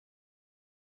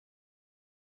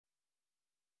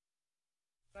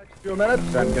Next few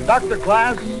minutes and conduct a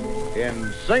class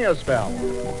in Sing a Spell.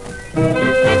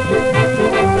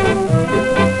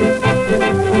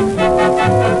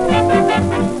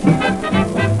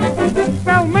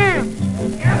 Spell man.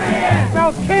 M-A-N.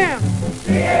 Spell can.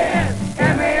 C-A-N.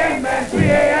 M-A-N, man.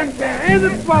 C-A-N, can. And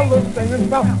it's spell this thing. And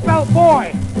spell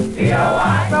boy.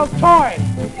 B-O-I. Spell toy.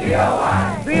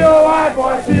 B-O-I. B-O-I,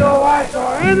 boy. C-O-I,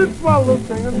 toy. And it's spell this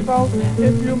thing. And spell,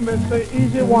 if you miss the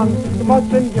easy ones, you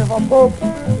mustn't give up hope.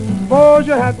 Suppose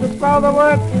you had to spell the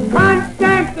word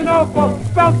Constantinople.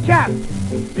 Spell cat.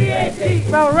 C-A-T.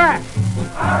 Spell rat.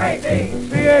 R-A-T.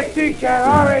 C-A-T, cat.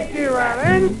 R-A-T, rat.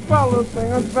 And spell this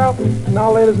thing. And spell.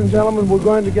 Now, ladies and gentlemen, we're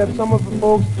going to get some of the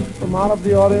folks from out of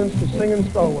the audience to sing and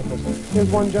spell with us. Here's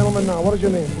one gentleman now. What is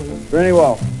your name, please? Pretty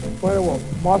well. Pretty well.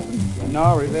 Boston?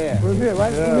 No, Revere. Revere,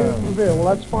 right? Yeah. Revere. Well,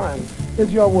 that's fine.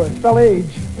 Here's your word. Spell age.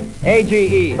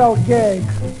 A-G-E. Spell gag.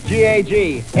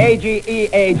 G-A-G.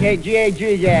 A-G-E-A-G.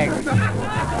 G-A-G, gag.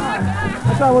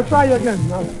 That's all right. We'll try you again.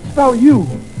 Now, spell you.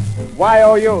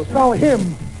 Y-O-U. Spell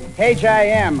him.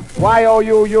 H-I-M.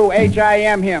 Y-O-U-U.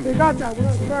 H-I-M, him. You got that. Well,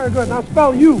 that's very good. Now,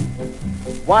 spell you.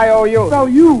 Y-O-U. Spell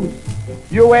use.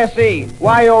 U-S-E.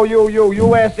 Y-O-U-U.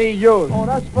 U-S-E, use. Oh,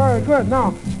 that's very good.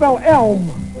 Now, spell elm.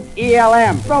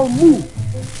 E-L-M. Spell moo.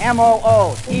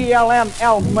 M-O-O. E-L-M.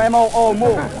 Elm. M-O-O.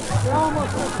 Move.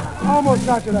 Almost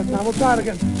got you that time. We'll try it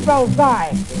again. Spell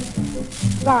Zy.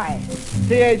 Zy.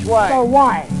 T-H-Y. Spell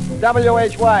Y.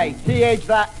 W-H-Y.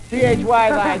 T-H-Y.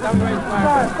 T-H-Y.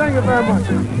 W-H-Y. Thank you very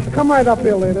much. Come right up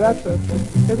here, lady. That's it.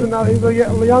 Here's a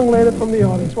young lady from the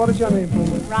audience. What is your name,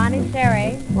 please? Ronnie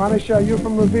Sherry. Ronnie Sherry. You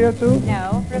from Revere, too?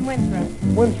 No, from Winthrop.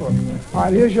 Winthrop. All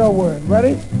right, here's your word.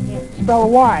 Ready? Yes. Spell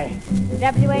Y.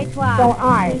 W-H-Y. Spell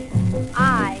I.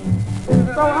 I.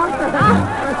 Spell I.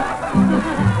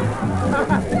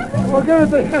 Well,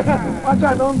 give it to watch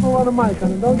out. Don't pull on the mic,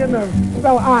 honey. Don't get nervous.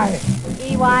 Spell I.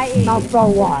 E-Y-E. Now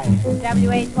spell Y.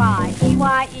 W-H-Y.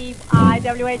 E-Y-E-I.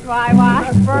 W-H-Y-Y.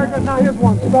 That's very good. Now here's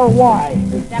one. Spell Y.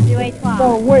 W-H-Y.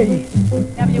 Spell way.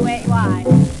 W-H-Y.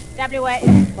 W-H...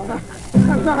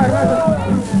 That's all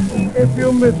right. If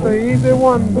you miss the easy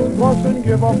one, mustn't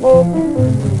give up hope.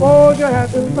 Hold your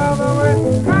head and spell the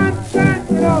word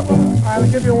Constantinople. All right, I'll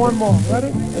give you one more.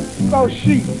 Ready? Spell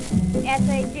sheep.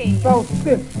 S-A-G. Spell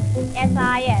sis.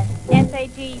 S-I-S.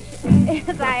 S-A-G.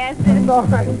 S-I-S. It's all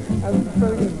right. That's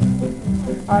pretty good.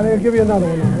 All right, I'll give you another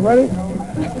one. Ready?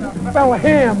 Spell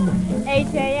ham.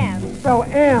 H-A-M. Spell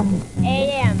am.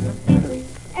 A-M.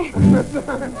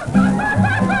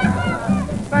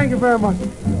 Thank you very much.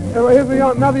 Here's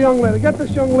another young lady. Get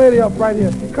this young lady up right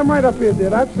here. Come right up here, dear.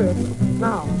 That's it.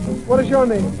 Now, what is your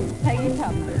name? Peggy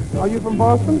Tubman. Are you from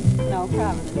Boston? No,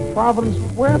 Providence. Providence.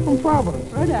 Where from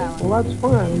Providence? Rhode Island. Well, that's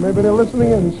fine. Maybe they're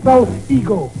listening in. Spell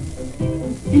ego.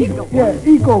 Ego. Yeah,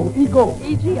 ego. Ego.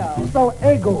 E-G-O. Spell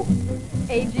ego.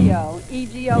 A-G-O.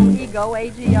 E-G-O. Ego.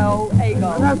 A-G-O.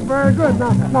 Ego. That's very good.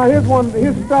 Now here's one.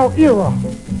 Here's spell era.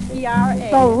 E-R-A.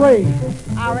 Spell ray.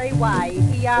 R-A-Y.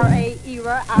 E-R-A.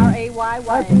 Era. R-A-Y-Y.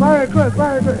 That's very good.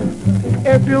 Very good.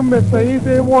 If you miss the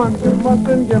easy ones, you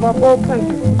mustn't give up hope. Thank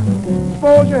you.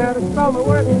 Suppose you had to spell the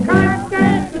word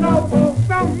Constantinople.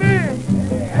 Spell man.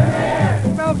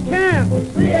 M-A-N. Spell can.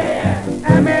 C-A-N.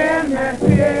 M-A-N. Man.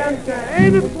 C-A-N. Can.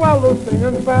 Ain't it swell those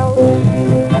singing spells?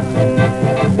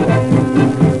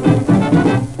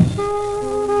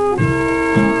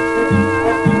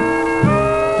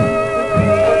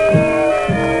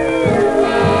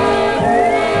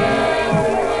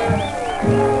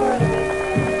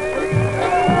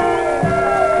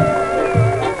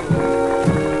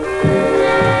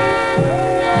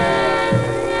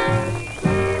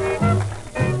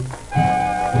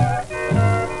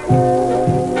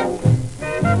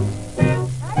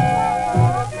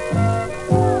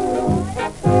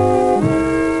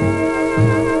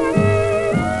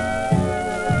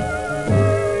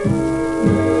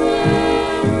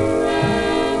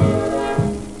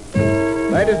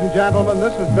 Ladies and gentlemen,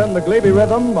 this has been the Glebe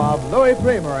Rhythm of Louis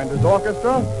Prima and his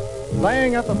orchestra,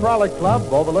 playing at the Frolic Club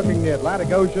overlooking the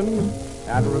Atlantic Ocean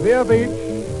at Revere Beach,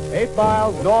 8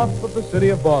 miles north of the city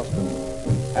of Boston.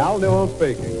 Al Newell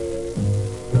speaking.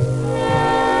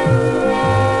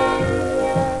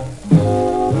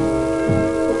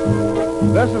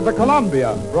 This is the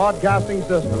Columbia Broadcasting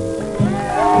System.